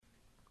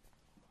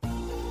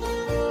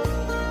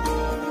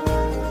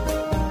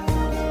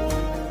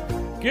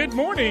Good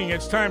morning.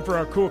 It's time for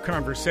our KOOL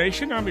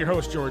Konversation. I'm your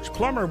host, George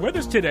Plummer. With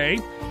us today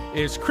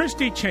is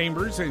Christi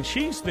Chambers, and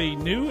she's the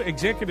new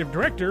executive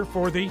director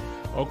for the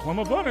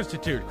Oklahoma Blood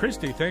Institute.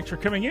 Christi, thanks for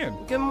coming in.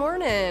 Good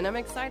morning. I'm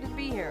excited to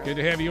be here. Good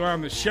to have you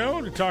on the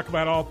show to talk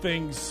about all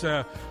things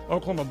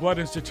Oklahoma Blood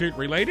Institute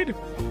related.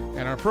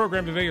 And our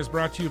program today is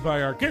brought to you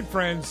by our good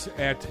friends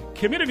at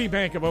Community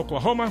Bank of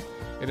Oklahoma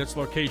and its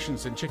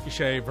locations in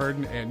Chickasha,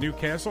 Verdon, and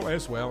Newcastle,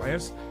 as well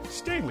as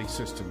Stanley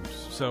Systems.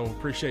 So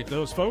appreciate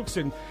those folks.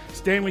 And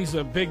Stanley's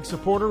a big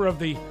supporter of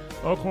the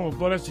Oklahoma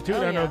Blood Institute.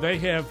 I know they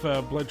have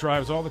blood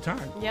drives all the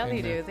time. Yeah,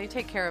 they do. They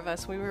take care of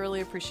us. We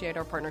really appreciate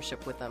our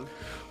partnership with them.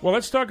 Well,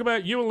 let's talk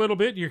about you a little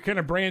bit. You're kind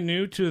of brand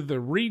new to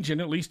the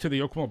region, at least to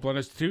the Oklahoma Blood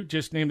Institute.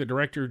 Just named the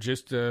director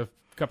just a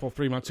couple,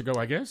 3 months ago,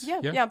 I guess.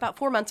 Yeah, about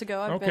 4 months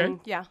ago. I've been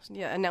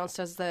announced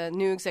as the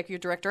new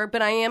executive director.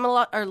 But I am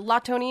a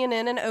Latonian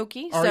and an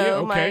Okie. Are so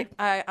you? Okay.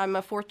 I'm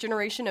a fourth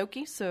generation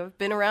Okie, so I've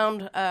been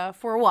around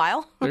for a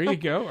while. There you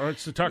go. All right,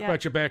 so talk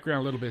about your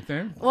background a little bit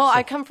then. Well,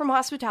 I come from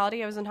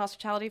hospitality. I was in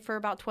hospitality for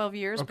about 12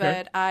 years,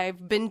 but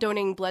I've been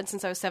donating blood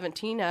since I was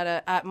 17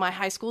 at my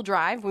high school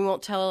drive. We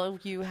won't tell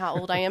you how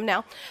old I am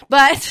now.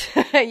 But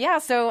yeah,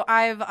 so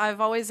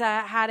I've always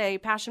had a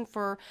passion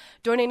for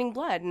donating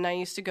blood, and I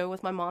used to go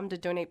with my mom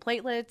to donate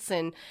platelets,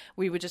 and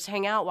we would just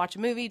hang out, watch a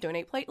movie,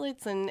 donate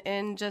platelets,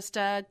 and just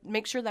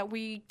make sure that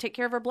we take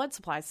care of our blood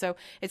supply. So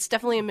it's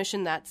definitely a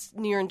mission that's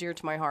near and dear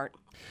to my heart.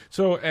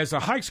 So as a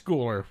high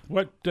schooler,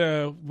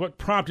 what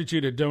prompted you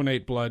to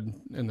donate blood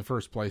in the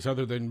first place,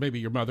 other than maybe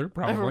your mother,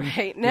 probably?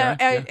 Right. No,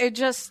 it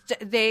just,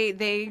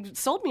 they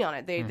sold me on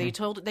it.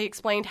 They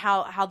explained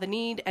how the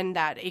need, and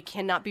that it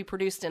cannot be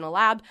produced in a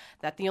lab,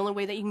 that the only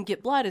way that you can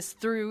get blood is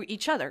through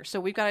each other. So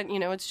we've got,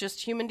 it's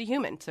just human to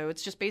human. So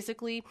it's just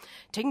basically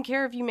taking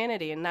care of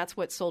humanity, and that's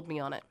what sold me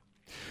on it.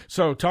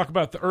 So talk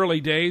about the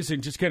early days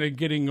and just kind of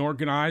getting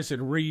organized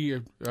and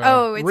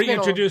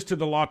reintroduced to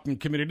the Lawton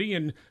community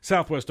in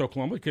Southwest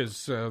Oklahoma,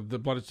 because the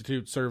Blood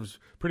Institute serves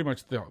pretty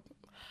much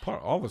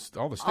all the state,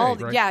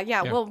 right?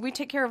 Yeah. Well, we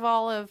take care of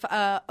all of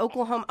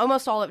Oklahoma,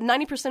 almost all of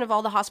 90% of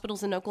all the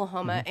hospitals in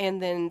Oklahoma, and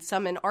then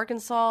some in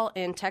Arkansas,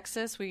 in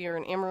Texas. We are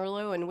in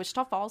Amarillo and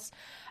Wichita Falls.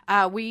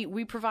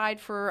 We provide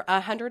for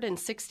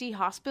 160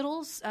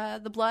 hospitals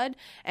the blood,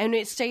 and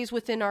it stays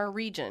within our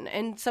region.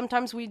 And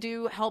sometimes we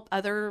do help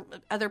other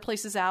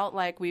places out.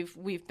 Like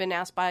we've been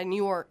asked by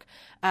New York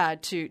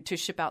to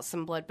ship out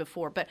some blood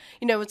before, but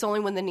it's only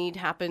when the need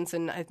happens.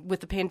 And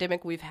with the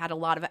pandemic, we've had a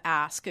lot of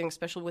ask, and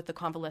especially with the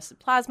convalescent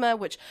plasma,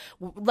 which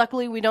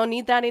luckily we don't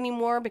need that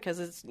anymore because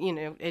it's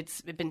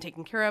been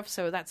taken care of,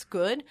 so that's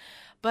good.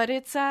 But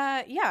it's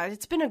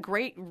been a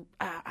great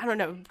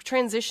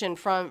transition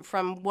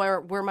from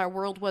where my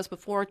world was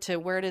before to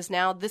where it is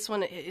now. This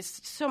one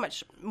is so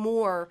much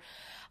more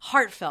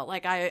heartfelt.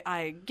 Like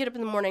I get up in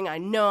the morning, I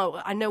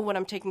know what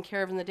I'm taking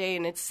care of in the day,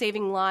 and it's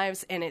saving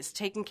lives, and it's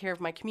taking care of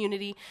my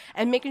community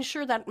and making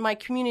sure that my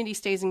community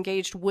stays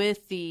engaged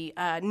with the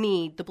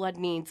blood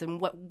needs, and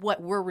what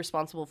we're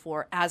responsible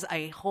for as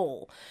a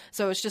whole.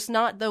 So it's just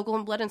not the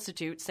Oklahoma Blood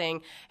Institute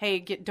saying, hey,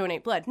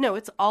 donate blood. No,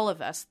 it's all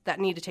of us that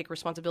need to take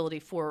responsibility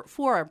for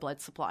our blood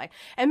supply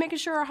and making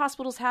sure our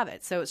hospitals have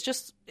it. So it's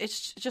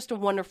just a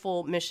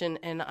wonderful mission,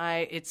 and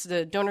it's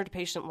the donor to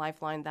patient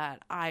lifeline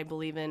that I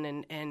believe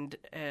in, and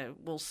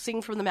we'll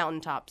sing from the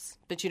mountaintops,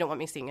 but you don't want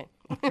me singing.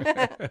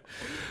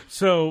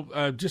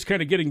 So just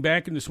kind of getting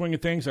back in the swing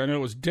of things, I know it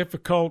was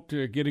difficult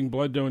getting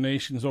blood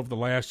donations over the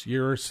last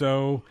year or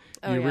so.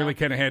 You really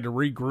kind of had to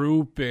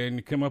regroup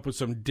and come up with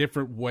some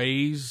different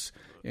ways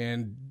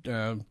and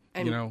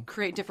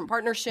create different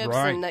partnerships.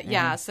 Right.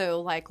 And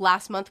so like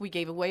last month we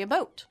gave away a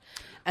boat.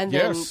 And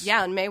then,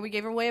 in May we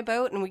gave away a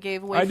boat, and we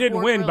gave away I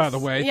didn't win, grills. By the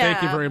way. Yeah,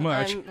 thank you very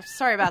much. I'm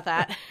sorry about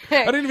that.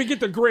 I didn't even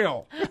get the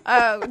grill.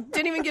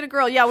 Didn't even get a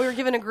grill. Yeah, we were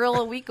giving a grill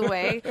a week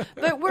away.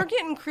 But we're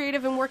getting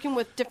creative and working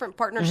with different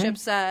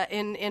partnerships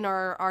in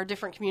our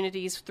different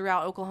communities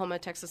throughout Oklahoma,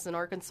 Texas, and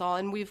Arkansas.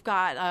 And we've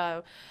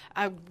got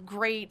a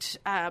great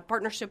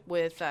partnership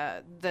with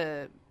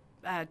the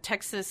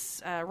Texas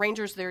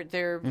Rangers.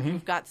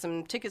 We've got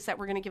some tickets that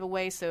we're going to give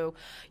away. So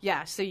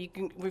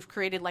we've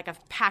created like a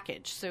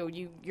package. So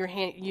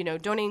you're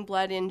donating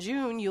blood in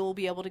June, you'll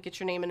be able to get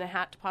your name in a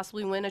hat to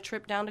possibly win a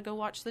trip down to go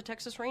watch the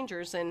Texas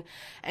Rangers and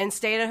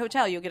stay at a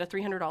hotel. You'll get a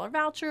 $300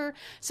 voucher.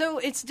 So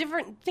it's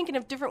thinking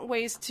of different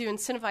ways to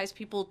incentivize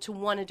people to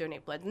want to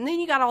donate blood. And then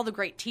you got all the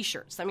great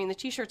T-shirts. I mean, the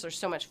T-shirts are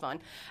so much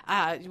fun.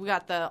 We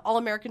got the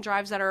All-American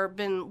drives that are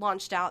been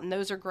launched out, and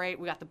those are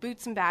great. We got the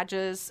boots and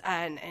badges,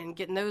 and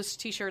getting those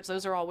T-shirts,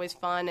 those are always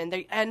fun, and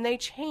they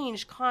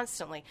change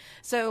constantly.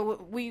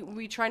 So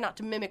we try not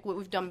to mimic what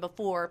we've done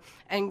before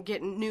and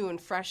get new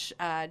and fresh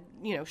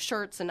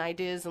shirts and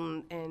ideas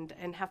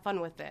and have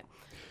fun with it.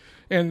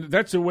 And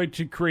that's a way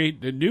to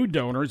create the new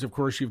donors. Of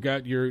course, you've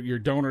got your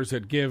donors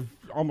that give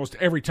almost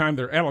every time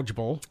they're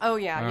eligible. Oh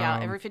yeah.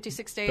 Every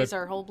 56 days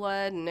our whole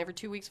blood, and every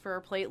 2 weeks for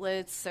our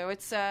platelets. So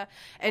it's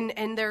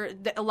and they're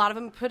a lot of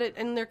them put it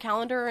in their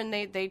calendar, and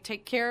they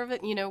take care of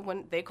it.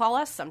 When they call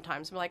us,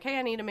 sometimes we're like, hey,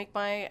 I need to make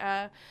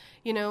my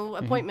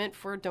appointment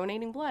for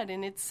donating blood,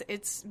 and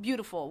it's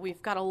beautiful.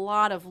 We've got a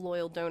lot of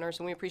loyal donors,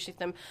 and we appreciate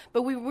them.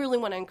 But we really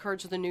want to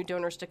encourage the new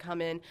donors to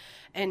come in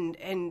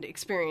and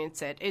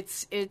experience it.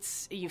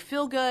 It's you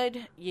feel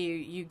good.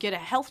 You get a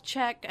health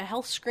check, a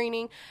health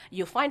screening.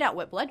 You'll find out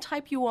what blood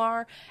type you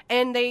are,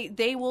 and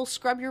they will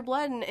scrub your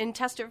blood and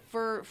test it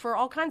for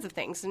all kinds of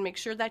things, and make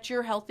sure that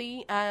you're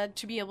healthy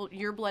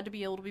your blood to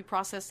be able to be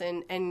processed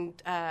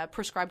and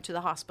prescribed to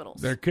the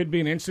hospitals. There could be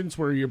an instance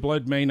where your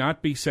blood may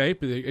not be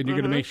safe, and you're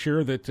going to make sure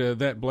that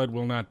that blood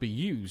will not be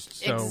used.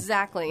 So,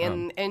 exactly,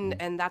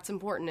 and that's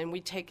important, and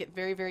we take it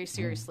very, very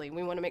seriously.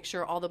 We want to make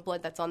sure all the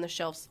blood that's on the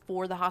shelves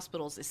for the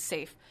hospitals is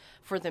safe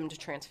for them to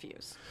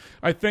transfuse.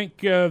 I think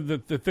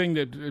the thing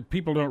that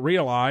people don't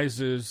realize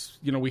is,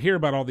 we hear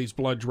about all these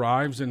blood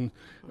drives, and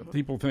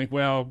people think,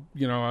 well,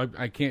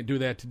 I can't do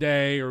that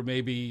today, or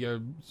maybe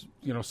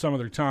some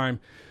other time.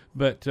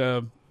 But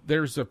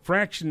there's a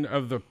fraction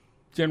of the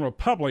general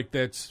public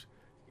that's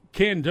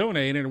can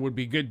donate and would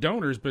be good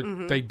donors,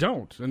 but they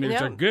don't. And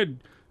there's a good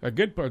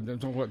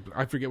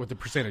I forget what the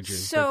percentage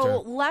is.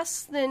 So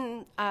less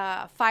than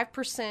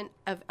 5%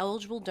 of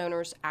eligible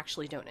donors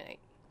actually donate.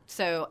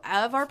 So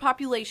of our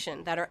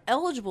population that are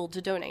eligible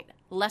to donate,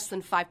 less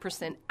than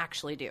 5%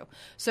 actually do.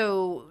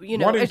 So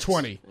 1 in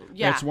 20.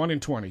 Yeah, that's 1 in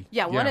 20.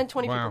 Yeah, 1 in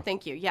 20 wow. people.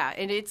 Thank you. Yeah,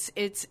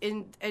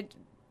 and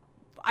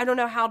I don't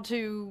know how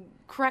to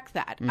correct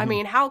that. I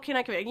mean, how can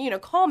I,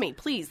 call me,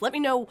 please. Let me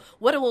know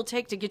what it will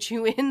take to get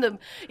you in the,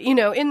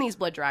 in these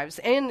blood drives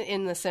and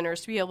in the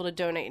centers to be able to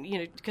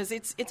donate, because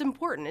it's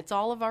important. It's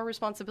all of our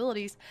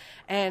responsibilities.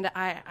 And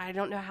I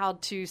don't know how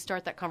to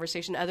start that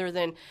conversation other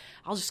than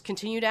I'll just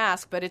continue to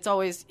ask, but it's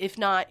always, if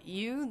not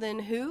you, then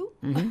who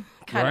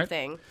kind of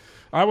thing.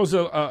 I was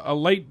a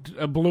late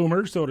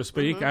bloomer, so to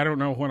speak. I don't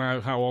know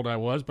how old I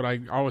was, but I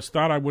always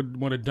thought I would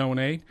want to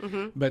donate.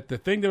 But the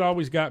thing that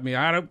always got me,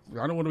 I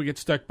don't want to get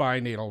stuck by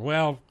a needle.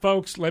 Well,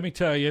 folks, let me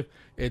tell you,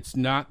 it's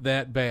not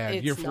that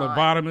bad. Your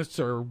phlebotomists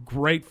are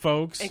great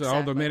folks. Exactly.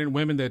 All the men and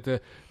women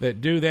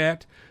that do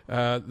that,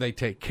 they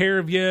take care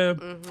of you.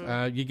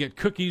 You get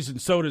cookies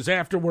and sodas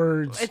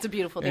afterwards. It's a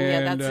beautiful thing.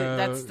 And,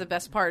 that's the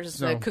best part is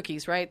the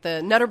cookies, right?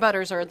 The Nutter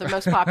Butters are the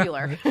most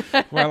popular.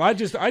 Well, I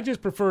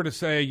just prefer to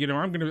say,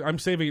 I'm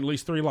saving at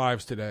least 3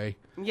 lives today.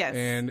 Yes.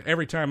 And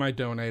every time I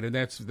donate, and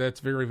that's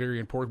very, very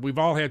important. We've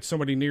all had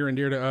somebody near and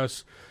dear to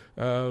us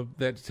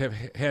that have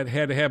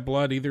had to have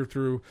blood either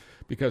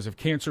because of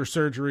cancer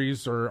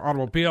surgeries or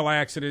automobile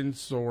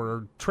accidents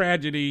or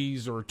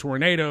tragedies or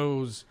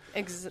tornadoes.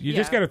 You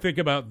just got to think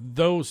about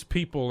those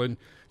people. And,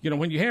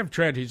 when you have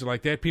tragedies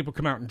like that, people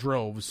come out in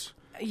droves.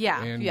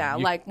 Yeah,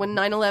 like when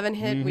 9/11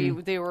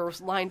 hit, they were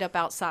lined up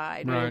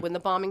outside. Right. When the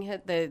bombing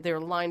hit, they were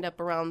lined up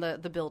around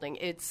the building.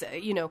 It's,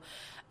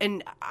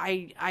 and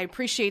I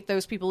appreciate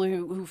those people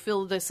who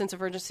feel the sense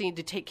of urgency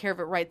to take care of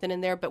it right then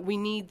and there, but we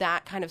need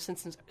that kind of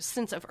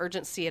sense of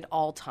urgency at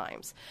all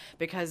times,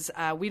 because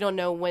we don't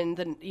know when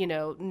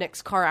the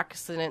next car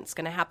accident's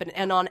going to happen.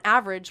 And on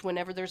average,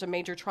 whenever there's a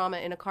major trauma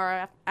in a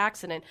car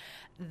accident,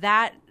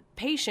 that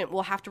patient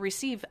will have to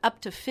receive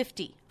up to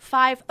 50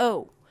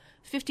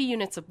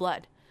 units of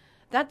blood.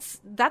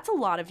 That's a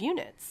lot of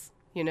units.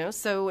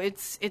 So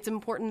it's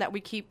important that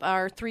we keep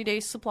our 3-day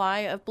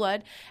supply of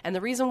blood. And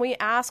the reason we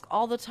ask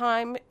all the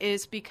time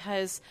is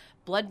because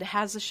blood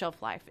has a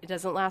shelf life. It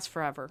doesn't last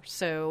forever.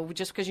 So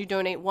just because you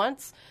donate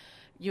once,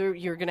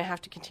 you're going to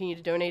have to continue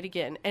to donate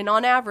again. And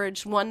on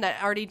average, one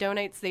that already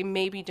donates, they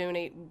maybe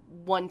donate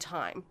one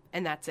time,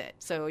 and that's it.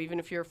 So even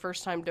if you're a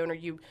first-time donor,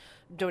 you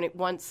donate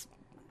once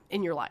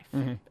in your life.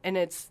 And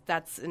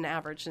that's an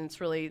average, and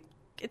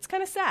it's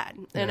kind of sad.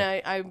 Yeah.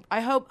 And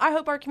I hope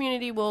our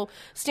community will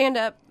stand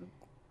up,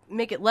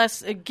 make it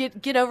less,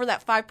 get over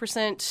that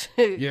 5%.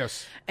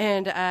 Yes.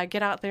 And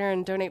get out there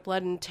and donate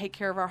blood and take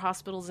care of our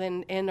hospitals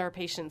and our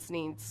patients'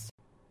 needs.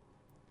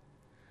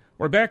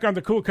 We're back on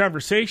the KOOL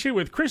Konversation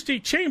with Christi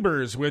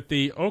Chambers with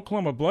the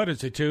Oklahoma Blood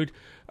Institute.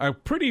 A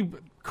pretty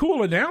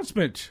cool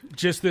announcement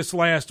just this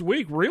last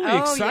week. Really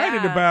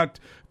excited about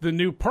the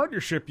new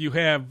partnership you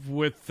have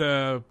with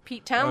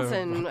Pete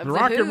Townsend, the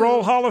Rock and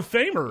Roll Hall of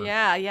Famer.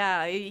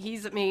 Yeah,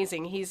 he's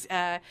amazing. He's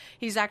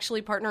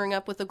actually partnering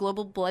up with the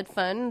Global Blood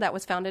Fund that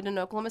was founded in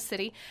Oklahoma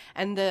City,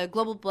 and the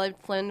Global Blood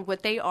Fund,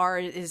 what they are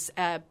is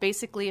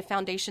basically a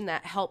foundation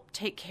that help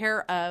take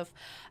care of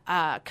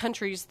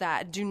countries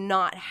that do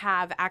not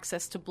have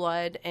access to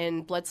blood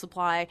and blood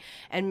supply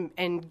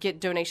and get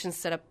donations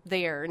set up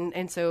there.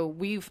 And so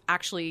we've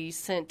actually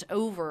sent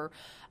over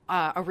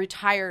a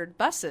retired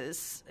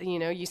buses.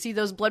 You see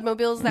those blood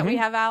mobiles that we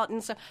have out,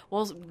 and so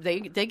they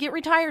get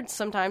retired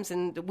sometimes,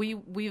 and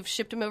we've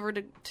shipped them over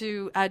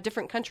to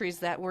different countries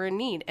that were in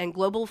need. And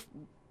Global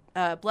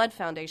Blood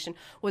Foundation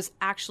was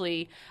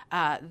actually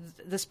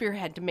the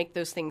spearhead to make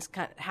those things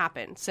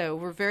happen. So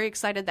we're very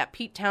excited that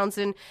Pete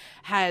Townsend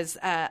has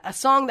a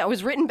song that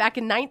was written back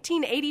in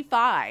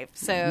 1985.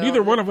 So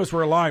neither one of us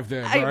were alive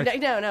then, right?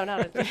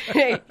 No.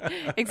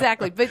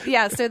 Exactly. But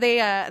yeah, so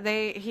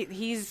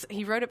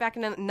he wrote it back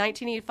in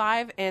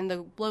 1985, and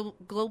the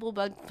Global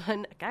Blood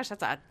Fund, gosh,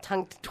 that's a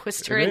tongue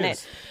twister, isn't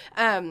it?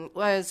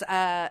 Was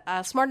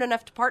smart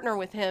enough to partner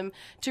with him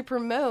to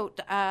promote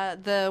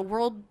the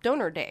World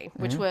Donor Day,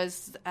 which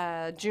was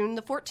June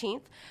the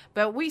 14th.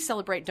 But we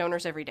celebrate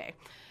donors every day.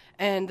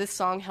 And this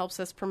song helps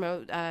us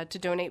promote to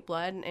donate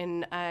blood,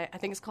 and I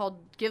think it's called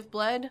Give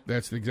Blood.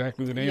 That's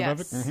exactly the name of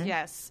it? Mm-hmm.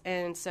 Yes.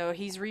 And so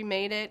he's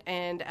remade it,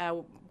 and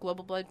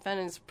Global Blood Fund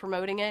is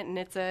promoting it, and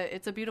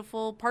it's a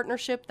beautiful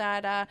partnership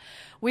that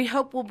we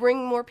hope will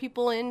bring more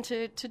people in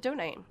to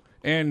donate.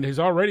 And has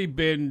already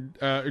been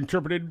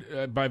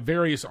interpreted by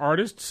various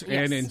artists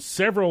and in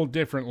several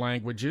different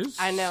languages.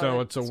 I know. So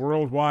it's a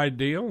worldwide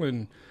deal,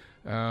 and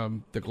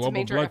the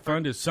Global Blood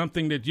Fund is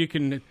something that you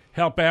can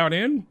help out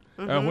in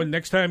when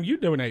next time you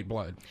donate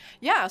blood.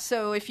 Yeah,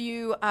 so if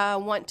you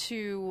want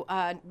to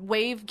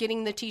waive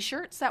getting the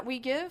T-shirts that we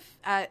give,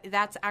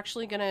 that's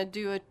actually going to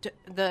do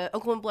the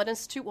Oklahoma Blood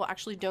Institute will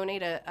actually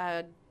donate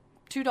a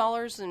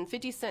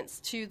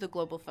 $2.50 to the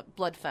Global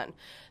Blood Fund.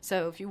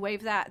 So if you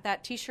waive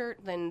that T-shirt,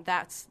 then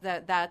that's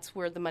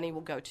where the money will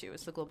go to,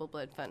 is the Global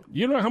Blood Fund.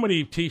 You know how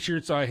many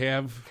T-shirts I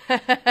have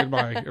in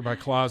my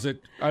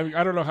closet? I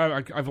don't know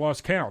how I've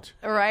lost count.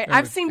 All right,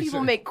 I've seen people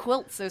make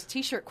quilts, those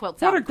T-shirt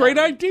quilts. What a great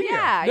idea!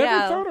 Yeah,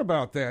 Never thought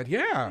about that.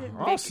 Yeah,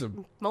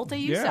 awesome.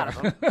 Multi-use out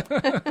of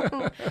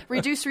them.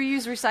 Reduce,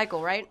 reuse,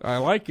 recycle. Right? I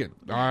like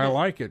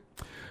it.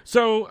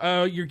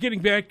 So you're getting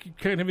back,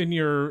 kind of in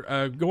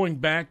your going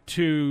back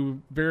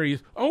to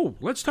various. Oh,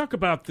 let's talk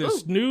about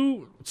this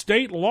new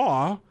state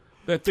law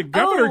that the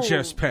governor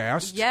just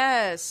passed.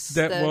 Yes,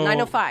 the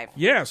 905.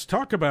 Yes,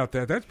 talk about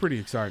that. That's pretty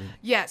exciting.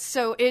 Yes,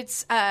 so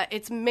it's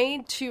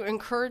made to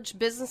encourage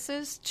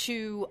businesses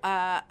to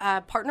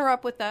partner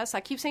up with us.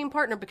 I keep saying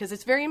partner because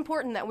it's very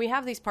important that we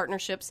have these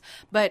partnerships,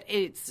 but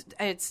it's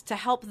to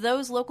help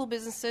those local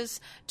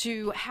businesses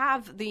to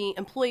have the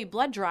employee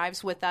blood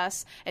drives with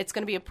us. It's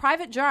going to be a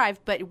private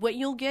drive, but what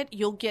you'll get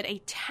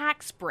a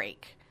tax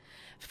break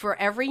for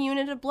every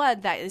unit of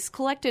blood that is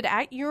collected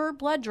at your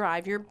blood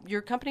drive,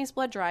 your company's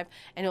blood drive,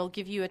 and it'll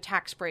give you a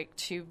tax break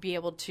to be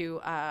able to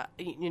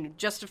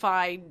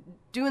justify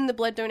doing the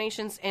blood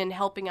donations and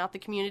helping out the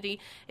community.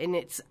 And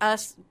it's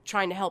us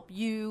trying to help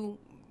you,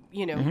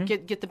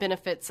 get the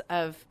benefits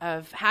of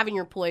having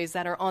your employees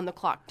that are on the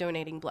clock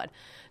donating blood.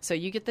 So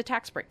you get the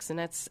tax breaks, and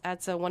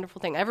that's a wonderful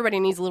thing.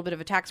 Everybody needs a little bit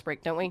of a tax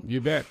break, don't we?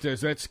 You bet.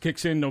 That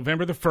kicks in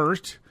November the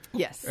 1st.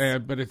 Yes.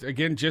 But it's,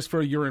 again, just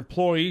for your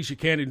employees. You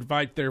can't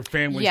invite their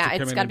families to come in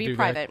and do that. Yeah, it's got to be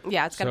private.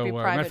 Yeah, it's got to be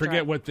private. I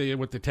forget what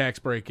the tax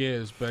break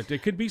is, but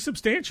it could be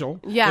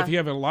substantial if you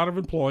have a lot of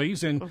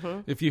employees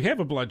and if you have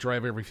a blood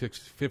drive every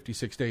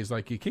 56 days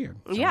like you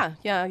can. So.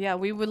 Yeah.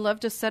 We would love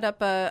to set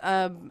up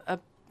a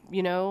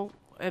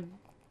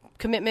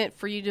commitment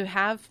for you to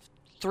have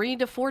 3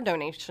 to 4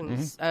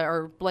 donations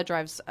or blood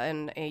drives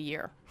in a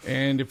year.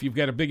 And if you've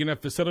got a big enough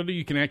facility,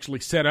 you can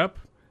actually set up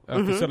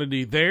a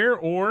facility there,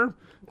 or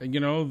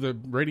the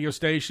radio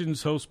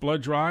stations host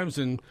blood drives,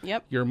 and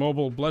your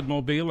mobile blood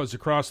mobile is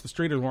across the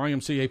street of the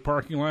YMCA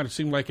parking lot. It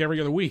seemed like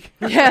every other week.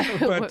 Yeah,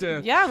 but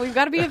we've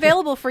got to be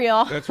available for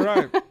y'all. That's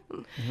right.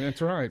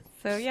 That's right.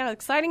 So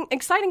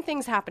exciting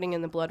things happening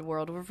in the blood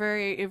world. We're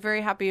very,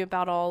 very happy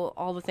about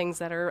all the things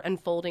that are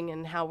unfolding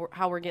and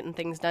how we're getting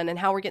things done and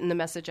how we're getting the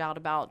message out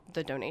about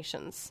the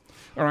donations.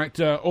 All right,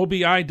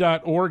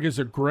 obi.org is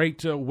a great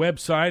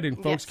website,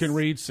 and folks can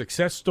read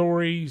success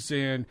stories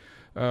and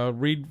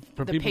read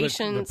from the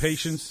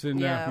patients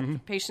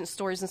and patient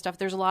stories and stuff.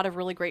 There's a lot of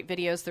really great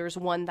videos. There's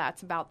one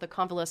that's about the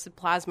convalescent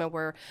plasma,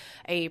 where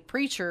a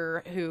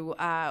preacher who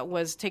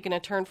was taking a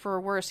turn for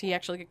worse. He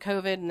actually got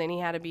COVID, and then he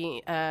had to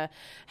be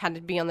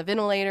on the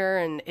ventilator,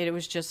 and it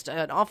was just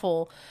an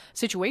awful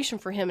situation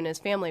for him and his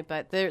family.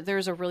 But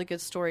there's a really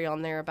good story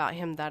on there about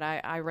him that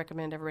I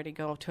recommend everybody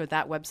go to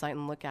that website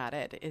and look at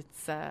it.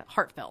 It's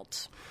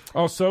heartfelt.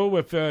 Also,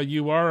 if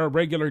you are a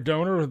regular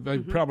donor,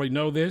 you probably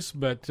know this,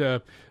 but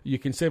you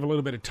can save a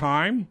little bit of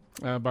time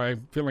by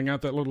filling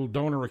out that little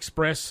Donor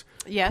Express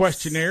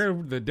questionnaire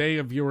the day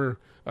of your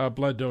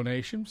blood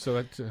donation. So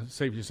that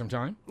saves you some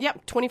time.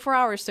 Yep, 24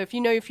 hours. So if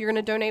you're going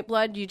to donate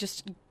blood, you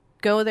just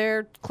go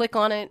there, click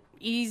on it,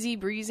 easy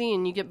breezy,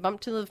 and you get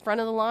bumped to the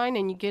front of the line,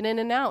 and you get in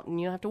and out, and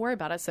you don't have to worry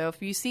about it. So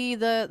if you see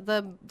that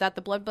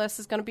the blood bless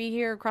is going to be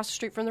here across the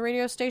street from the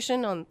radio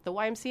station on the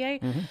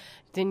YMCA,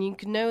 then you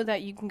can know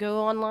that you can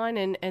go online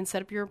and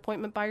set up your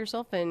appointment by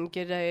yourself and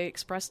get a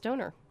express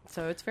donor.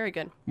 So it's very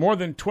good. More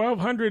than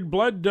 1,200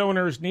 blood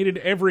donors needed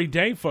every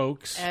day,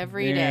 folks.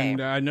 Every day.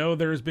 And I know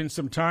there's been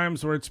some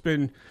times where it's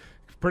been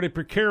pretty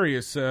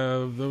precarious.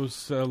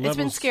 Those levels. It's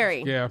been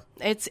scary. Yeah.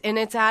 It's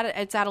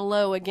at a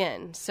low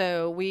again.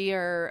 So we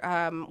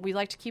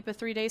like to keep a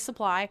 3-day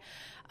supply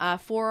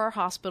for our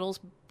hospitals,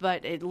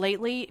 but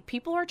lately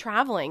people are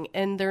traveling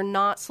and they're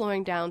not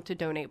slowing down to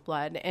donate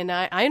blood. And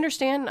I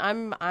understand.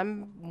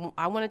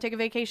 I want to take a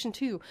vacation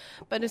too,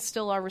 but it's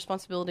still our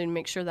responsibility to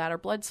make sure that our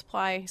blood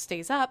supply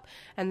stays up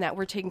and that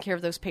we're taking care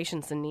of those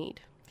patients in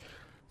need.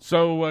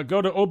 So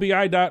go to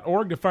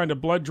obi.org to find a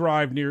blood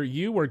drive near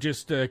you, or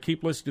just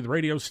keep listening to the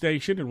radio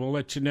station, and we'll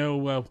let you know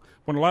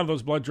when a lot of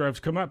those blood drives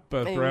come up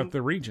throughout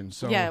the region.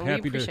 So yeah, we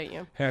appreciate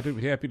you.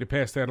 Happy to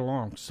pass that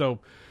along. So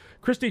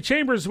Christi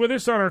Chambers with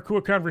us on our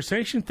KOOL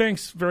Konversation.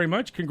 Thanks very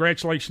much.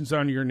 Congratulations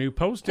on your new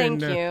post.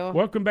 Thank and, you.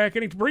 Welcome back.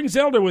 Bring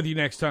Zelda with you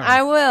next time.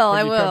 I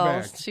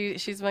will.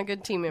 She's my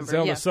good team member.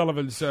 Zelda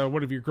Sullivan's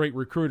one of your great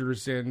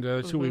recruiters, and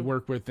it's who we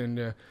work with,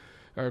 and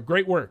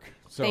great work.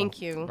 So, thank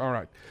you. All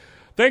right.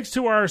 Thanks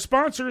to our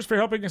sponsors for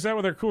helping us out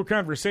with our KOOL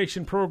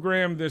Konversation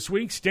program this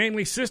week,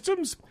 Stanley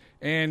Systems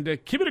and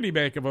Community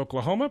Bank of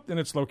Oklahoma, and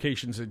its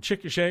locations in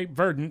Chickasha,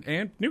 Verdon,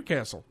 and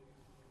Newcastle.